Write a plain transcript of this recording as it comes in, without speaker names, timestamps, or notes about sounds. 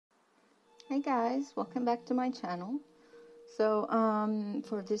Hey guys, welcome back to my channel. So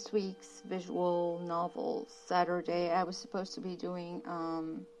for this week's visual novel Saturday, I was supposed to be doing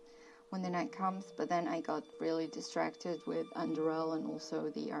When the Night Comes, but then I got really distracted with Underel and also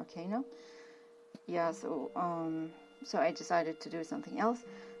the Arcana. Yeah, so I decided to do something else.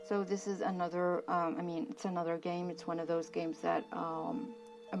 So this is another, it's another game. It's one of those games that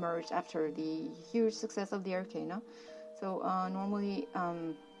emerged after the huge success of the Arcana. So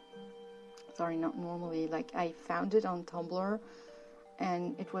like I found it on Tumblr,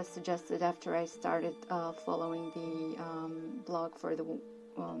 and it was suggested after I started following the blog for the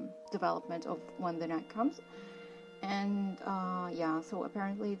development of When the Night Comes. And so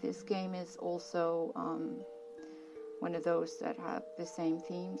apparently this game is also one of those that have the same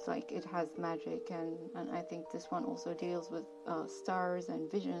themes, like it has magic, and I think this one also deals with stars and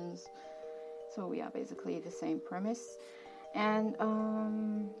visions. So yeah, basically the same premise. And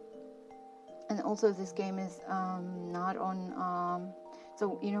also this game is not on,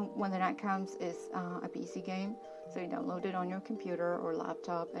 When the Night Comes is a PC game, so you download it on your computer or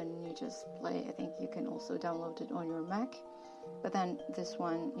laptop and you just play. I think you can also download it on your Mac, but then this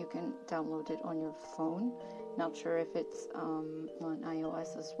one you can download it on your phone. Not sure if it's on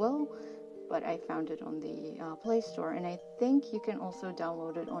iOS as well, but I found it on the Play Store, and I think you can also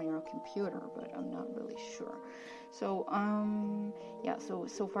download it on your computer, but I'm not really sure. So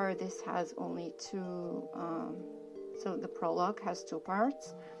so far this has only two, so the prologue has two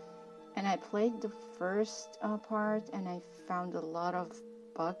parts, and I played the first part and I found a lot of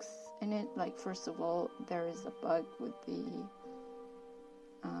bugs in it. Like, first of all, there is a bug with the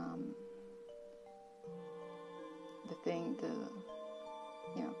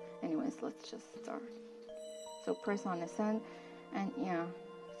anyways, let's just start. So press on ascend, and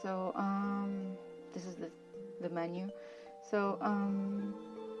this is the menu. So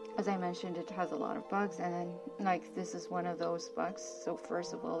as I mentioned, it has a lot of bugs, and then like this is one of those bugs. So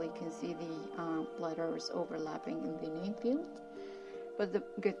first of all, you can see the letters overlapping in the name field, but the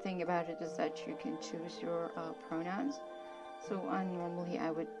good thing about it is that you can choose your pronouns. So normally I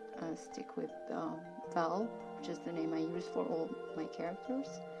would stick with Val, which is the name I use for all my characters,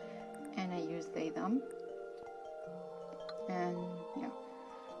 and I use they, them. And yeah,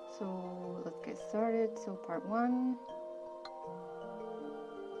 so let's get started. So part one,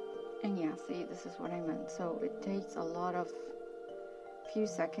 and yeah, see, this is what I meant. So it takes a lot of few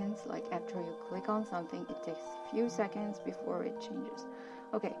seconds, like after you click on something, it takes a few seconds before it changes.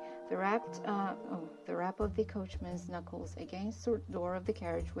 Okay, the rap of the coachman's knuckles against the door of the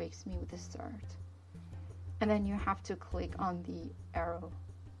carriage wakes me with a start. And then you have to click on the arrow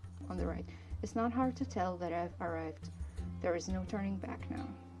on the right. It's not hard to tell that I've arrived. There is no turning back now.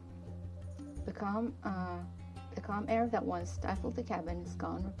 The calm air that once stifled the cabin is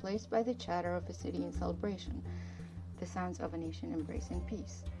gone, replaced by the chatter of a city in celebration, the sounds of a nation embracing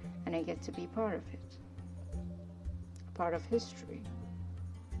peace, and I get to be part of it, part of history.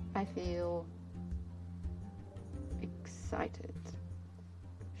 I feel excited.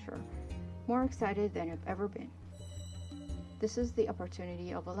 Sure. More excited than I've ever been. This is the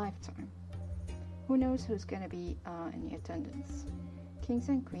opportunity of a lifetime. Who knows who's going to be in the attendance? Kings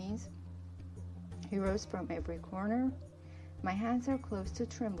and queens, heroes from every corner. My hands are close to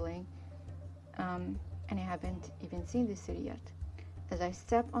trembling, and I haven't even seen the city yet. As I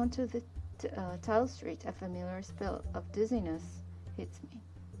step onto the tile street, a familiar spell of dizziness hits me.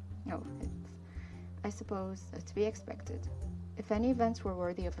 I suppose to be expected. If any events were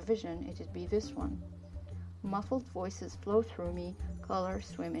worthy of a vision, it'd be this one. Muffled voices flow through me, colors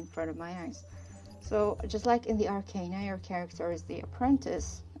swim in front of my eyes. So, just like in the Arcana, your character is the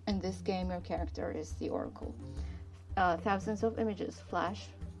apprentice. In this game, your character is the oracle. Thousands of images flash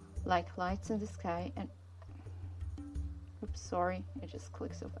like lights in the sky, and oops, sorry, I just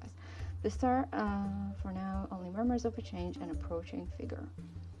clicked so fast. The star, for now, only murmurs of a change and approaching figure.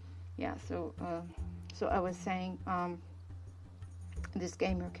 Yeah, so I was saying, in this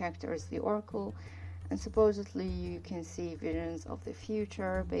game, your character is the oracle, and supposedly you can see visions of the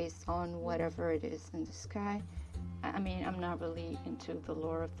future based on whatever it is in the sky. I mean, I'm not really into the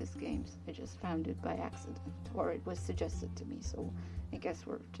lore of this game. I just found it by accident, or it was suggested to me, so I guess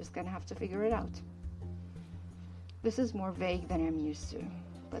we're just gonna have to figure it out. This is more vague than I'm used to,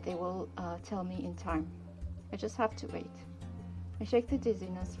 but they will tell me in time. I just have to wait. I shake the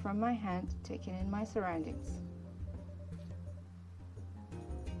dizziness from my hand, taking in my surroundings.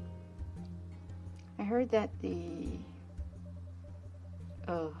 I heard that the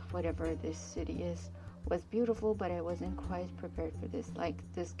whatever this city is was beautiful, but I wasn't quite prepared for this. Like,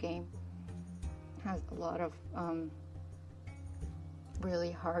 this game has a lot of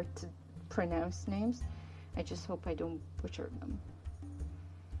really hard to pronounce names. I just hope I don't butcher them.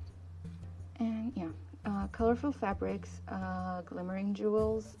 And yeah, colorful fabrics, glimmering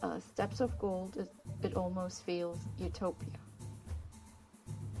jewels, steps of gold. It almost feels utopia.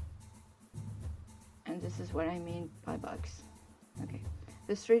 And this is what I mean by bugs. Okay.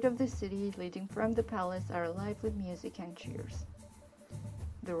 The streets of the city leading from the palace are alive with music and cheers.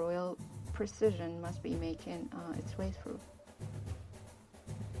 The royal procession must be making its way through.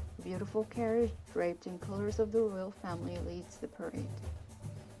 A beautiful carriage draped in colors of the royal family leads the parade.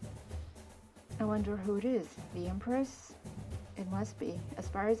 I wonder who it is. The Empress? It must be. As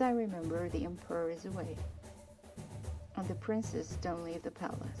far as I remember, the Emperor is away. And the princes don't leave the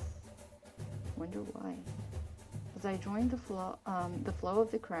palace. Wonder why. As I join the flow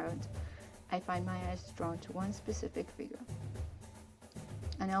of the crowd, I find my eyes drawn to one specific figure.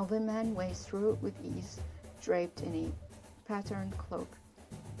 An elven man waves through it with ease, draped in a patterned cloak.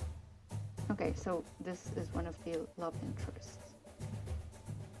 Okay, so this is one of the love interests.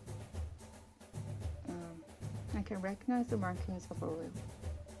 I can recognize the markings of a royal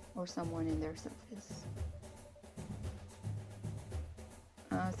or someone in their service.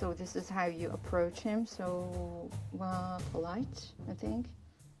 So this is how you approach him. So polite, I think.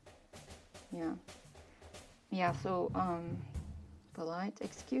 Yeah. So polite.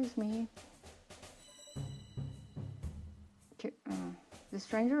 Excuse me. The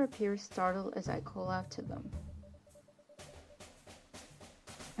stranger appears startled as I call out to them.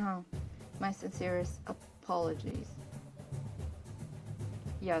 Oh, my sincerest apologies.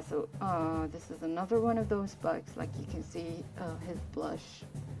 Yeah, so this is another one of those bugs. Like you can see his blush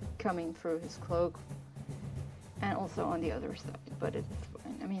coming through his cloak, and also on the other side. But it's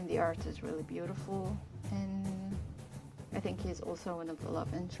fine. I mean, the art is really beautiful, and I think he's also one of the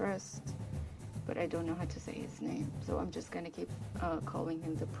love interests. But I don't know how to say his name, so I'm just gonna keep calling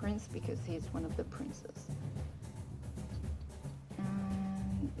him the prince because he's one of the princes.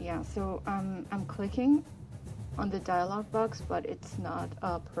 Yeah, so I'm clicking on the dialogue box, but it's not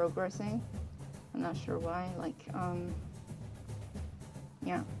progressing. I'm not sure why.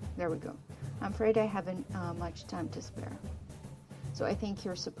 Yeah, there we go. I'm afraid I haven't much time to spare. So I think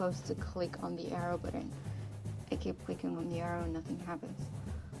you're supposed to click on the arrow, but I keep clicking on the arrow and nothing happens.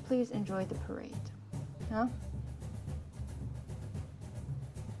 Please enjoy the parade. Huh?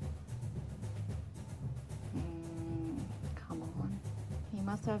 Come on. He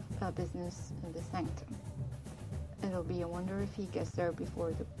must have business in the sanctum. It'll be a wonder if he gets there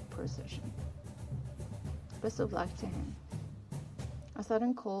before the procession. Best of luck to him. A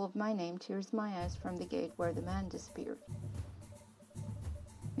sudden call of my name tears my eyes from the gate where the man disappeared.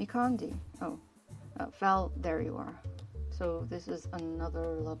 Mikandi. Oh, Val, there you are. So this is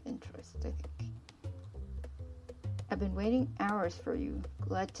another love interest, I think. I've been waiting hours for you.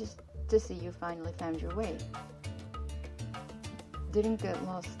 Glad to see you finally found your way. Didn't get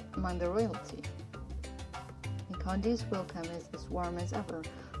lost among the royalty. Mikandi's welcome is as warm as ever,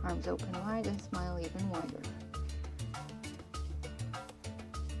 arms open wide and smile even wider.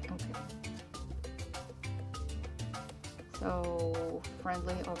 Okay. So,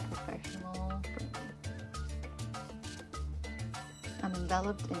 friendly or professional? Friendly. I'm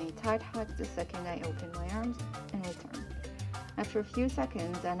enveloped in a tight hug the second I open my arms and return. After a few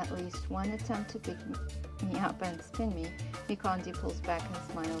seconds and at least one attempt to pick me up and spin me, Mikandi pulls back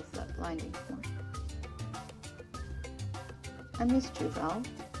and smiles that blinding smile. I missed you, Val.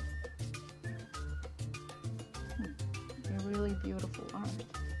 You're really beautiful art.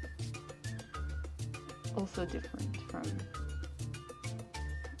 Also different from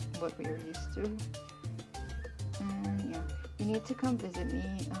what we are used to. And yeah, you need to come visit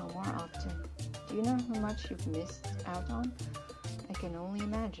me more often. Do you know how much you've missed out on? I can only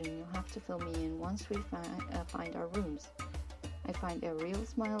imagine. You'll have to fill me in once we find our rooms. I find a real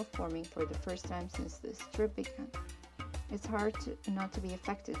smile forming for the first time since this trip began. It's hard not to be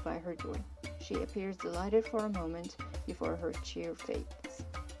affected by her joy. She appears delighted for a moment before her cheer fades.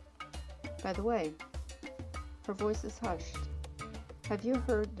 By the way, her voice is hushed. Have you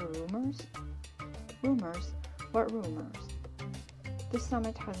heard the rumors? Rumors? What rumors? The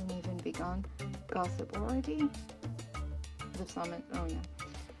summit hasn't even begun. Gossip already? The summit, oh yeah.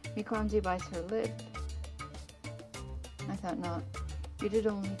 Mikandi bites her lip. I thought not. You did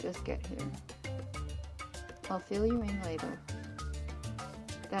only just get here. I'll fill you in later.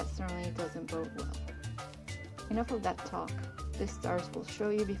 That certainly doesn't bode well. Enough of that talk. The stars will show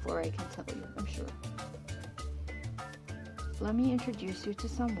you before I can tell you, I'm sure. Let me introduce you to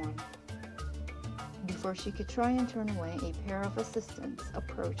someone. Before she could try and turn away, a pair of assistants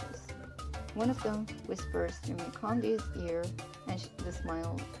approaches. One of them whispers to Mikandi's ear, and the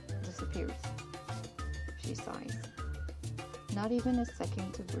smile disappears. She sighs. Not even a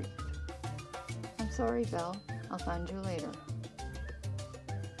second to breathe. I'm sorry, Belle. I'll find you later.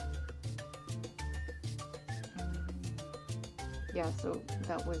 Yeah, so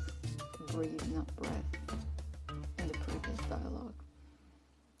that was breathe, not breath, in the previous dialogue.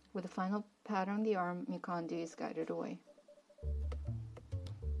 With a final pat on the arm, Mikandi is guided away.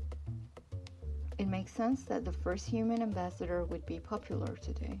 It makes sense that the first human ambassador would be popular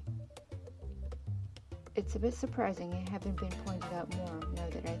today. It's a bit surprising it haven't been pointed out more now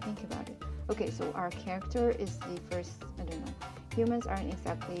that I think about it. Okay, so our character is the first, I don't know. Humans aren't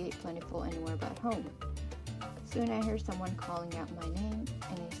exactly plentiful anywhere but home. Soon I hear someone calling out my name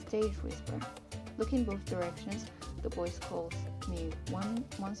in a stage whisper. Look in both directions. The voice calls me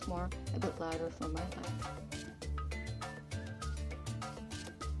once more, a bit louder from my left.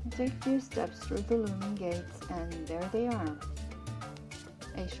 I take a few steps through the looming gates, and there they are.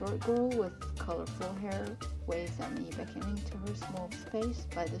 A short girl with colorful hair waves at me, beckoning to her small space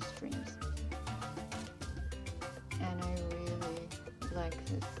by the streams. And I really like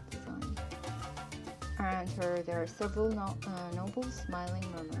this design. Around her, there are several nobles smiling,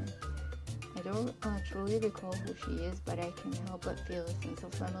 murmuring. I don't truly recall who she is, but I can help but feel a sense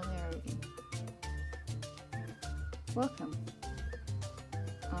of familiarity. Welcome.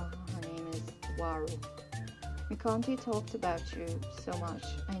 Her name is Waru. Mikandi talked about you so much.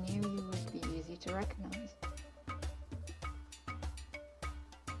 I knew you would be easy to recognize.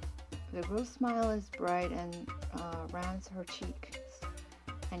 The girl's smile is bright and rounds her cheeks,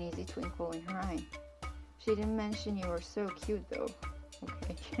 an easy twinkle in her eye. She didn't mention you were so cute, though.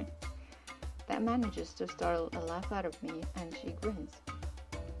 Okay. That manages to startle a laugh out of me, and she grins.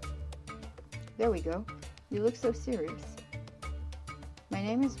 There we go. You look so serious. My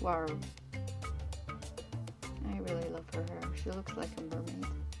name is Waru. I really love her hair. She looks like a mermaid.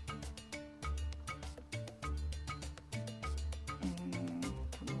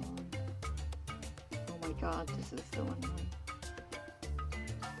 Come on. Oh my god, this is so annoying.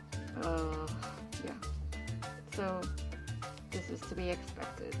 Yeah. So, this is to be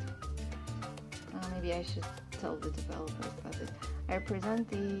expected. Maybe I should tell the developers about this. I present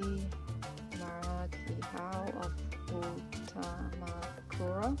the Marakihau of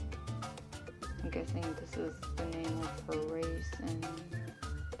Utamakura. I'm guessing this is the name of her race and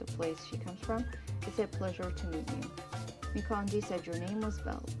the place she comes from. It's a pleasure to meet you. Mikandi said your name was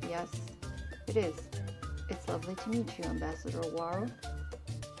Belle. Yes, it is. It's lovely to meet you, Ambassador Waru.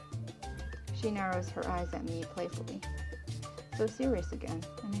 She narrows her eyes at me playfully. So serious again,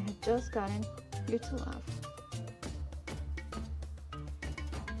 and I had just gotten you to laugh.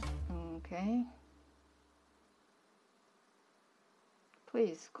 Okay.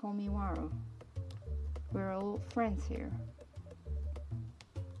 Please, call me Waru. We're all friends here.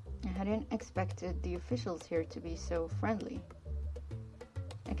 I hadn't expected the officials here to be so friendly.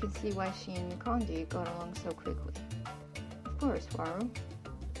 I can see why she and Mikandi got along so quickly. Of course, Waru.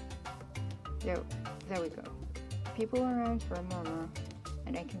 There we go. People around her murmur,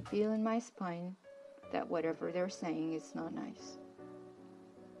 and I can feel in my spine that whatever they're saying is not nice.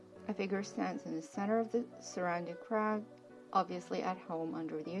 A figure stands in the center of the surrounding crowd, obviously at home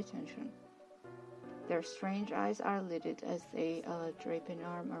under the attention. Their strange eyes are lidded as they drape an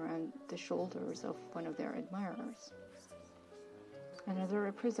arm around the shoulders of one of their admirers. Another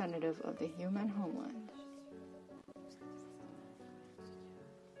representative of the human homeland.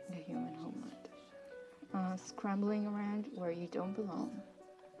 The human homeland. Scrambling around where you don't belong.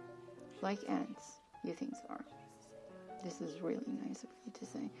 Like ants, you things are. This is really nice of you to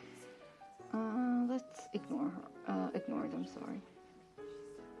say. Let's ignore them, sorry.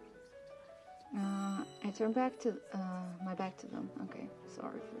 I turn my back to them. Okay,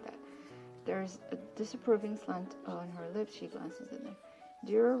 sorry for that. There's a disapproving slant on her lips. She glances at them.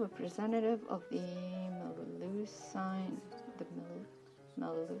 Dear representative of the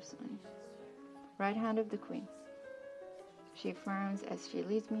Melusine, right hand of the queen. She frowns as she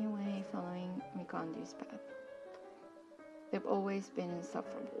leads me away, following Mikandi's path. They've always been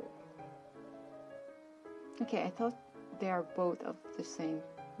insufferable. Okay, I thought they are both of the same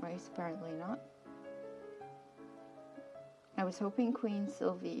race, apparently not. I was hoping Queen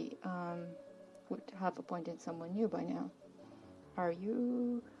Sylvie would have appointed someone new by now. Are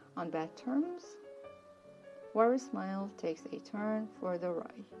you on bad terms? Waru's smile takes a turn for the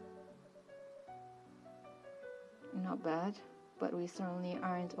right. Not bad, but we certainly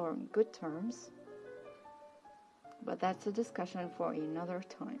aren't on good terms. But that's a discussion for another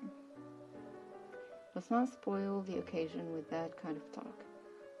time. Let's not spoil the occasion with that kind of talk.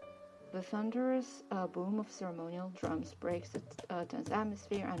 The thunderous boom of ceremonial drums breaks the tense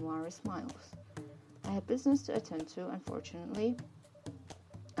atmosphere, and Wara smiles. I have business to attend to, unfortunately.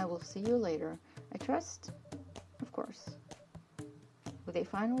 I will see you later. I trust? Of course. With a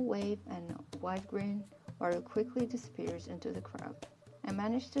final wave and a wide grin, Wara quickly disappears into the crowd. I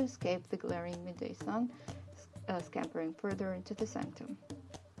manage to escape the glaring midday sun, scampering further into the sanctum.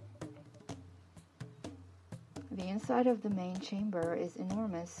 The inside of the main chamber is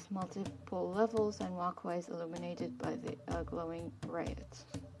enormous, multiple levels and walkways illuminated by the glowing riot.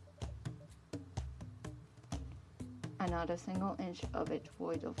 And not a single inch of it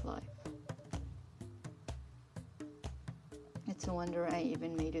void of life. It's a wonder I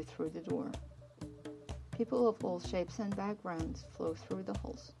even made it through the door. People of all shapes and backgrounds flow through the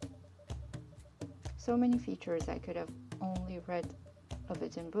halls. So many features I could have only read of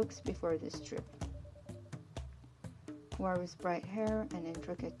it in books before this trip. Wara's bright hair and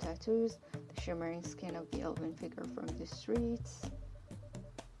intricate tattoos, the shimmering skin of the elven figure from the streets.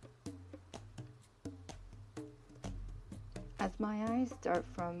 As my eyes dart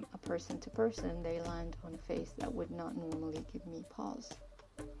from a person to person, they land on a face that would not normally give me pause.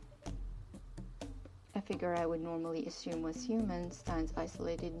 A figure I would normally assume was human stands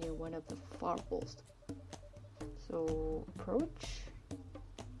isolated near one of the far walls. So, approach.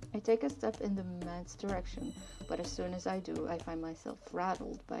 I take a step in the man's direction, but as soon as I do, I find myself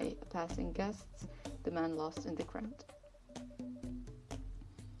rattled by passing guests, the man lost in the crowd.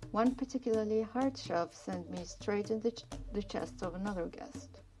 One particularly hard shove sent me straight in the chest of another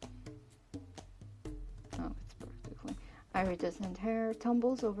guest. Oh, it's practically. Iridescent hair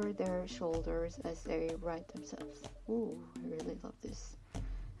tumbles over their shoulders as they right themselves. Ooh, I really love this.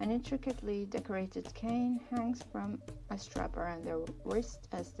 An intricately decorated cane hangs from a strap around their wrist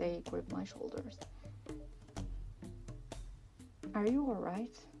as they grip my shoulders. Are you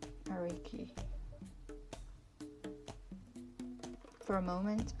alright, Arkir? For a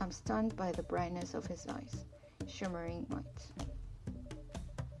moment, I'm stunned by the brightness of his eyes, shimmering white.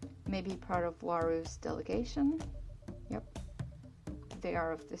 Maybe part of Waru's delegation? Yep. They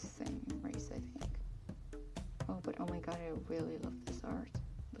are of the same race, I think. Oh, but oh my god, I really love this art.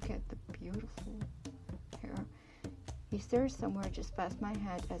 Look at the beautiful hair. He stares somewhere just past my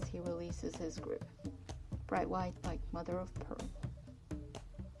head as he releases his grip. Bright white like mother of pearl.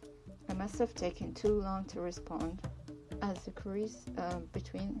 I must have taken too long to respond as the crease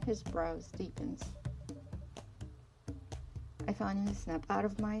between his brows deepens. I finally snap out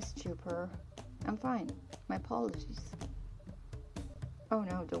of my stupor. I'm fine. My apologies. Oh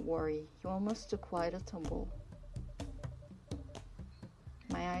no, don't worry. You almost took quite a tumble.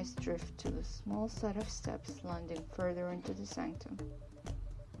 My eyes drift to a small set of steps landing further into the sanctum.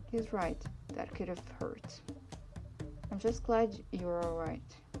 He's right. That could have hurt. I'm just glad you're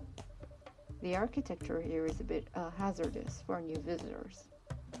alright. The architecture here is a bit hazardous for new visitors.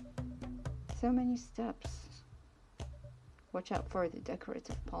 So many steps. Watch out for the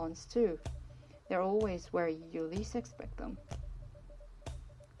decorative pawns too. They're always where you least expect them.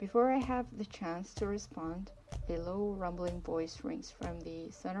 Before I have the chance to respond, a low rumbling voice rings from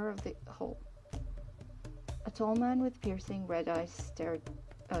the center of the hall. A tall man with piercing red eyes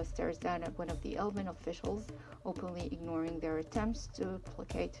stares down at one of the elven officials, openly ignoring their attempts to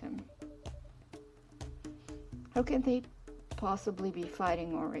placate him. How can they possibly be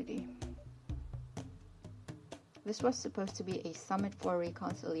fighting already? This was supposed to be a summit for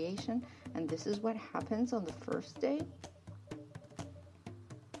reconciliation, and this is what happens on the first day?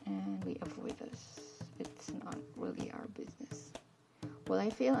 And we avoid this. It's not really our business. While I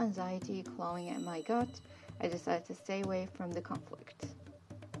feel anxiety clawing at my gut, I decide to stay away from the conflict.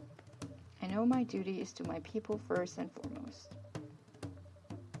 I know my duty is to my people first and foremost.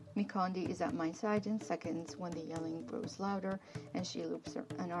 Mikondi is at my side in seconds when the yelling grows louder and she loops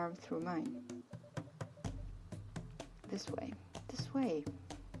an arm through mine. This way, this way.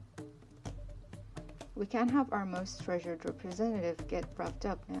 We can't have our most treasured representative get roughed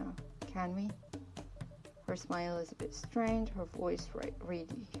up now, can we? Her smile is a bit strained, her voice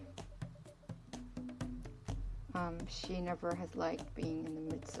reedy. She never has liked being in the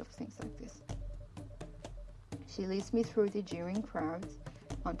midst of things like this. She leads me through the jeering crowds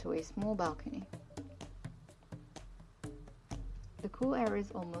onto a small balcony. The cool air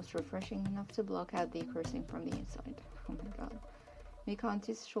is almost refreshing enough to block out the cursing from the inside. Oh my god.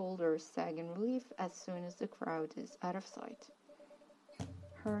 Mikanti's shoulders sag in relief as soon as the crowd is out of sight.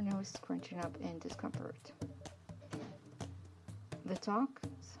 Her nose scrunching up in discomfort. The talks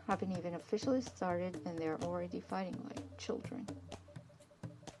haven't even officially started and they're already fighting like children.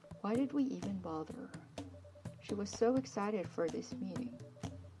 Why did we even bother? She was so excited for this meeting.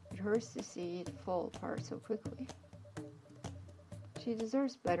 It hurts to see it fall apart so quickly. She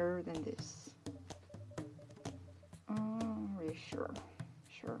deserves better than this. Are you sure?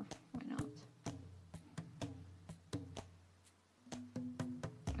 Sure, why not?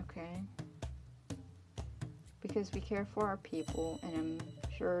 Okay. Because we care for our people, and I'm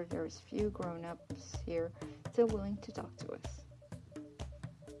sure there's few grown-ups here still willing to talk to us.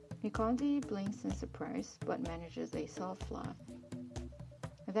 Mikandi blinks in surprise, but manages a soft laugh.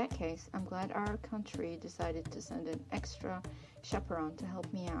 In that case, I'm glad our country decided to send an extra chaperone to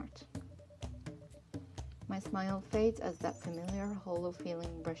help me out. My smile fades as that familiar hollow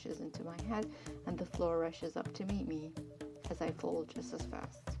feeling rushes into my head, and the floor rushes up to meet me as I fall just as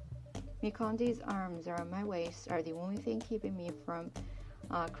fast. Mikandi's arms around my waist are the only thing keeping me from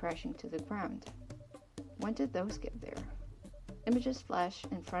crashing to the ground. When did those get there? Images flash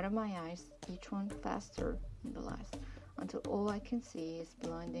in front of my eyes, each one faster than the last, until all I can see is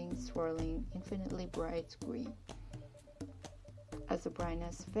blinding, swirling, infinitely bright green. As the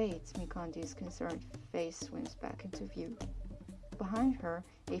brightness fades, Mikandi's concerned face swims back into view. Behind her,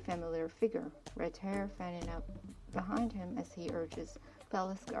 a familiar figure, red hair fanning up behind him as he urges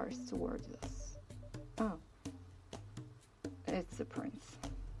palace guards towards us. Oh, it's the prince.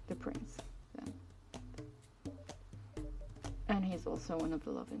 The prince, then. And he's also one of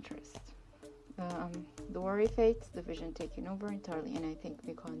the love interests. The worry fades, the vision taking over entirely, and I think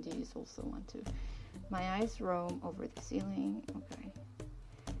Mikandi is also one too. My eyes roam over the ceiling. Okay.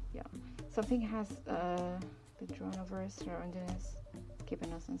 Yeah. Something has been drawn over us, surrounding us,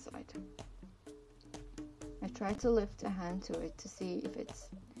 keeping us inside. I try to lift a hand to it to see if it's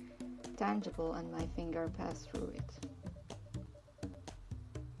tangible, and my finger passed through it.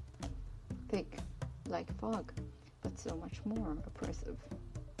 Thick, like fog, but so much more oppressive.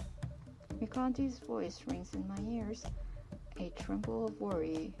 Mikandi's voice rings in my ears, a tremble of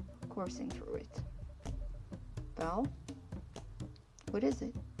worry coursing through it. Belle? What is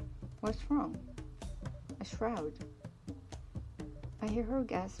it? What's wrong? A shroud. I hear her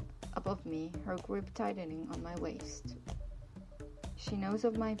gasp above me, her grip tightening on my waist. She knows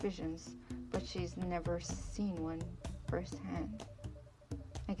of my visions, but she's never seen one firsthand.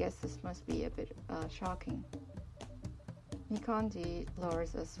 I guess this must be a bit shocking. Mikandi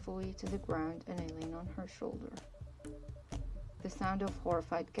lowers us fully to the ground, and I lean on her shoulder. The sound of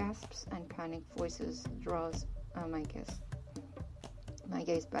horrified gasps and panicked voices draws my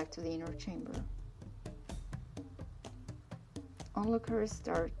gaze back to the inner chamber. Onlookers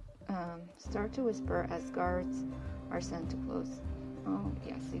start to whisper as guards are sent to close. Oh,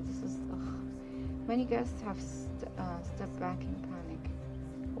 yeah, see, this is... Many guests have stepped back in panic,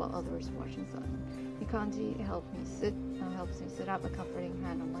 while others watch in silence. Mikandi helps me sit up, a comforting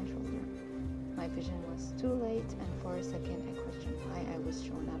hand on my shoulder. My vision was too late, and for a second I questioned why I was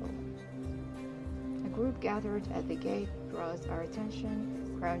shown at all. A group gathered at the gate draws our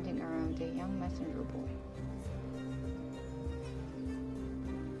attention, crowding around a young messenger boy.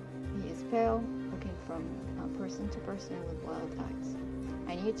 He is pale, looking from person to person with wild eyes.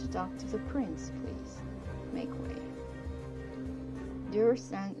 I need to talk to the prince, please. Make way. Deer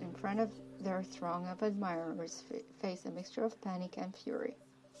stand in front of their throng of admirers, face a mixture of panic and fury.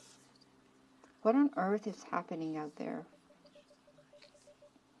 What on earth is happening out there?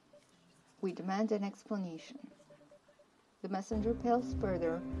 We demand an explanation. The messenger pales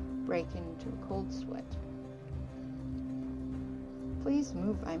further, breaking into a cold sweat. Please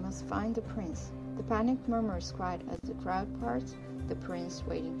move, I must find the prince. The panicked murmurs quiet as the crowd parts, the prince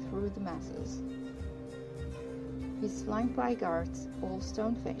wading through the masses. He's flanked by guards, all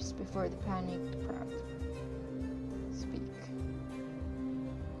stone-faced before the panicked crowd. Speak.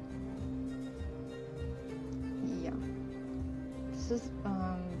 Yeah. This is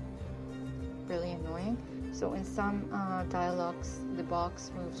really annoying. So in some dialogues, the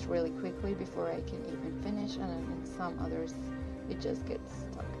box moves really quickly before I can even finish, and in some others, it just gets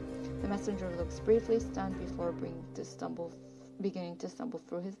stuck. The messenger looks briefly stunned before beginning to stumble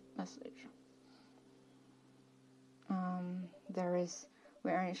through his message.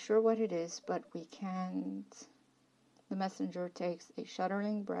 We aren't sure what it is, but we can't. The messenger takes a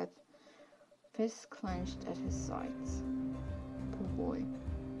shuddering breath, fists clenched at his sides. Poor boy.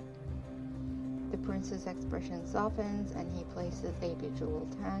 The prince's expression softens, and he places a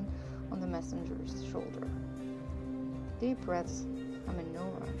bejeweled hand on the messenger's shoulder. Deep breaths. I'm in no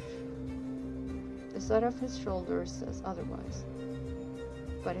rush. The side of his shoulders says otherwise,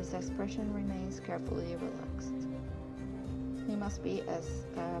 but his expression remains carefully relaxed. He must be as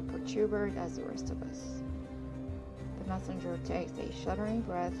perturbed as the rest of us. The messenger takes a shuddering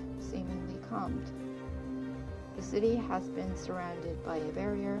breath, seemingly calmed. The city has been surrounded by a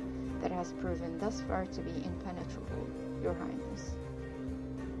barrier that has proven thus far to be impenetrable, Your Highness.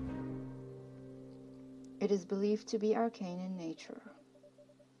 It is believed to be arcane in nature.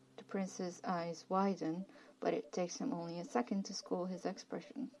 The prince's eyes widen, but it takes him only a second to school his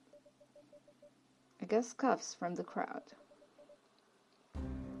expression. A gust scuffs from the crowd.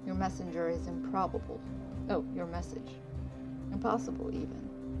 Your messenger is improbable. Oh, your message. Impossible, even.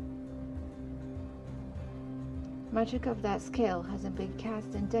 Magic of that scale hasn't been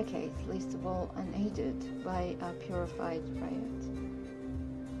cast in decades, least of all unaided by a purified riot.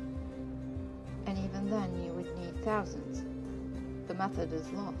 And even then, you would need thousands. The method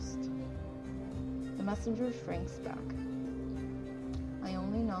is lost. The messenger shrinks back. I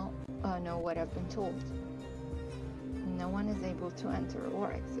only know what I've been told. No one is able to enter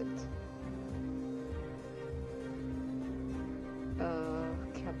or exit.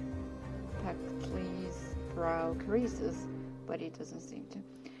 Cipactli's brow creases, but he doesn't seem to.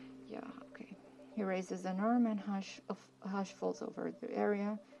 Yeah, okay. He raises an arm and hush falls over the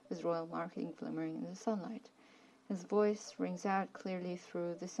area, his royal marking glimmering in the sunlight. His voice rings out clearly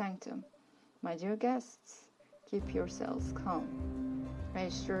through the sanctum. My dear guests, keep yourselves calm. I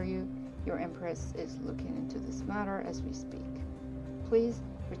assure you, your Empress is looking into this matter as we speak. Please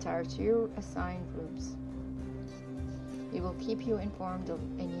retire to your assigned rooms. We will keep you informed of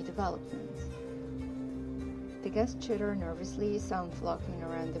any developments. The guests chitter nervously, some flocking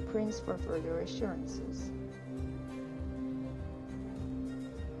around the prince for further assurances.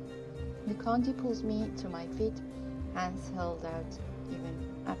 Nikandi pulls me to my feet, hands held out even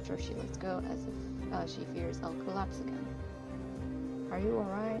after she lets go, as if she fears I'll collapse again. Are you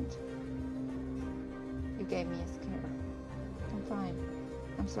alright? You gave me a scare. I'm fine.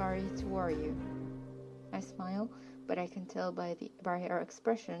 I'm sorry to worry you. I smile, but I can tell by her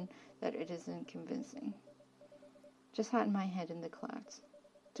expression that it isn't convincing. Just had my head in the clouds.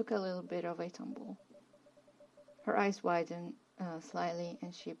 Took a little bit of a tumble. Her eyes widen slightly,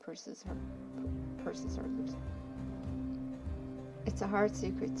 and she purses her lips. It's a hard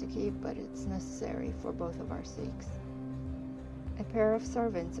secret to keep, but it's necessary for both of our sakes. A pair of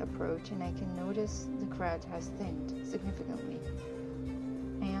servants approach, and I can notice the crowd has thinned significantly.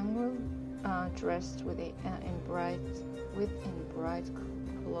 A young girl dressed in bright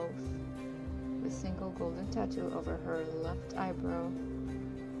cloth, with single golden tattoo over her left eyebrow,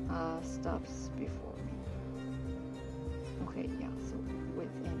 stops before me. Okay, yeah, so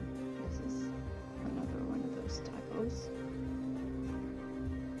within. This is another one of those typos.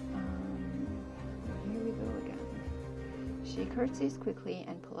 Here we go again. She curtsies quickly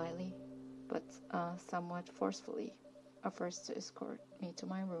and politely, but somewhat forcefully, offers to escort me to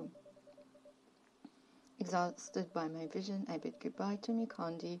my room. Exhausted by my vision, I bid goodbye to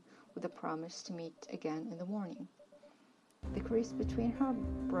Nikandi with a promise to meet again in the morning. The crease between her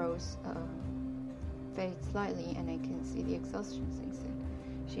brows fades slightly, and I can see the exhaustion sinks in.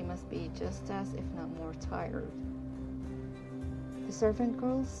 She must be just as, if not more, tired. The servant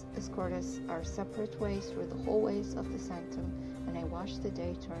girls escort us our separate ways through the hallways of the sanctum, and I watch the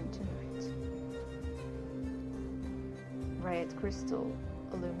day turn to night. Red crystal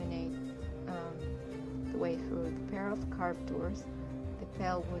illuminate the way through the pair of carved doors, the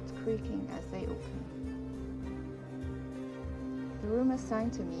pale wood creaking as they open. The room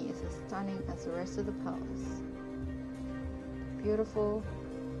assigned to me is as stunning as the rest of the palace. Beautiful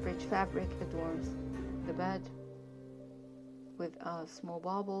rich fabric adorns the bed, with small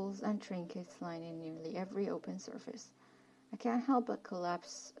baubles and trinkets lining nearly every open surface. I can't help but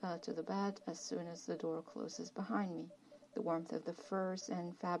collapse to the bed as soon as the door closes behind me, the warmth of the furs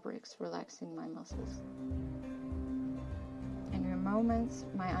and fabrics relaxing my muscles. In moments,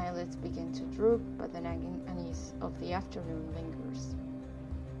 my eyelids begin to droop, but the nagging unease of the afternoon lingers.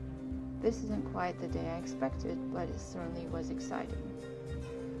 This isn't quite the day I expected, but it certainly was exciting.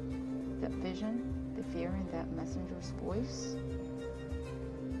 That vision, the fear in that messenger's voice,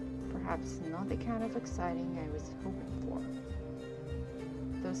 perhaps not the kind of exciting I was hoping for.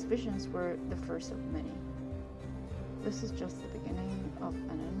 Those visions were the first of many. This is just the beginning of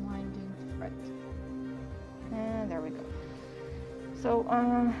an unwinding thread. And there we go. So,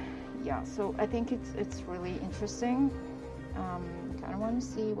 yeah, so I think it's really interesting. Kind of want to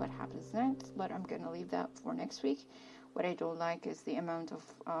see what happens next, but I'm going to leave that for next week. What I don't like is the amount of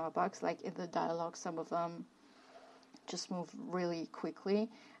bugs. Like in the dialogue, some of them just move really quickly,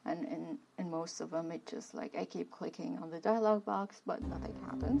 and in most of them, it just like I keep clicking on the dialogue box, but nothing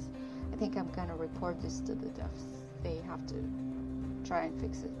happens. I think I'm going to report this to the devs. They have to try and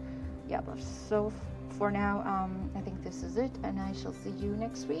fix it. Yeah, but so for now, I think this is it, and I shall see you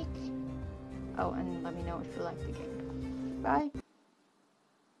next week. Oh, and let me know if you like the game. Bye!